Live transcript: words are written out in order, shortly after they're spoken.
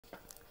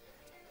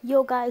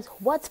Yo guys,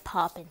 what's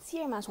poppin'?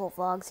 Sierra Maxwell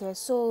Vlogs here.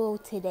 So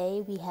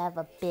today we have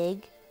a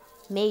big,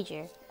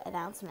 major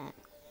announcement.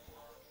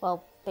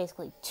 Well,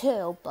 basically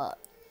two, but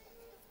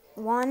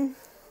one,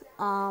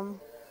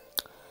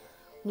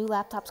 new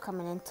laptops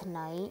coming in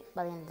tonight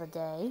by the end of the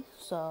day.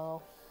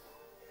 So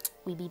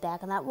we be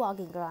back on that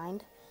vlogging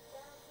grind.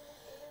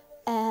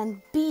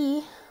 And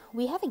B,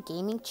 we have a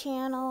gaming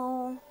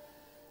channel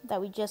that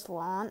we just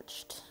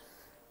launched.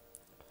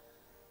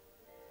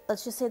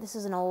 Let's just say this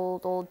is an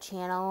old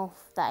channel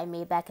that I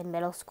made back in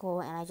middle school,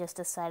 and I just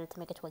decided to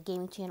make it to a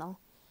gaming channel.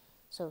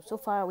 So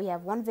far we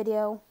have one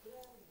video,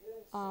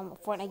 a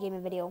Fortnite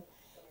gaming video,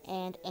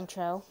 and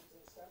intro.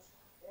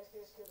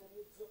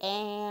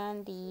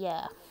 And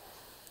yeah,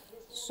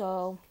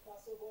 so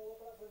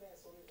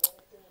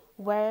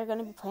we're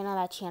gonna be playing on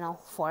that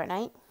channel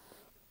Fortnite,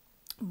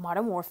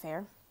 Modern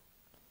Warfare,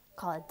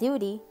 Call of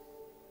Duty,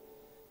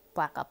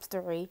 Black Ops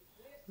 3,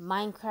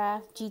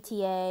 Minecraft,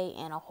 GTA,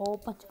 and a whole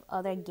bunch of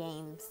other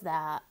games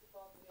that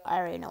I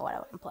already know what I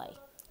want to play.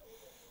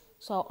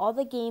 So all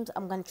the games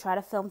I'm going to try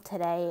to film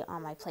today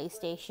on my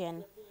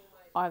PlayStation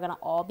are going to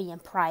all be in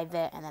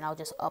private, and then I'll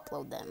just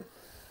upload them.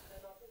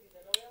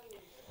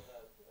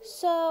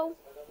 So,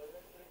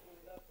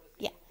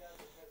 yeah.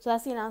 So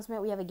that's the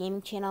announcement. We have a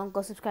gaming channel.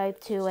 Go subscribe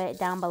to it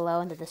down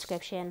below in the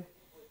description.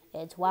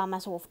 It's Wild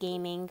Master Wolf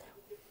Gaming.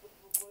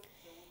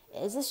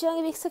 Is this channel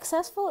going to be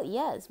successful?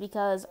 Yes,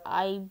 because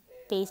I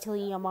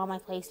basically am on my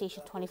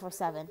PlayStation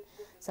 24/7.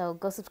 So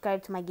go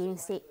subscribe to my gaming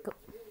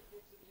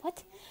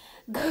What?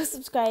 Go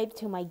subscribe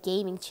to my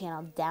gaming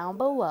channel down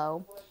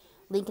below.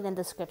 Link in the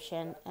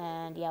description.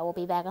 And yeah, we'll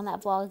be back on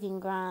that vlogging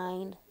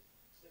grind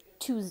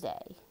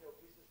Tuesday.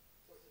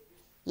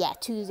 Yeah,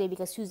 Tuesday,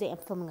 because Tuesday I'm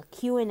filming a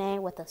Q&A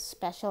with a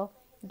special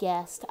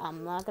guest.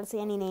 I'm not going to say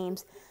any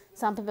names.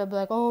 Some people will be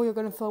like, oh, you're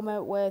going to film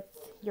it with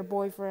your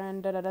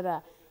boyfriend, da da da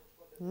da.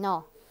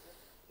 No.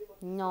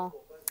 No.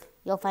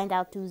 You'll find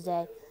out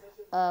Tuesday.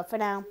 For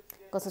now,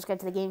 go subscribe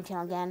to the gaming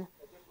channel again.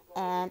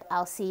 And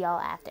I'll see y'all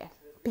after.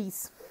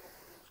 Peace.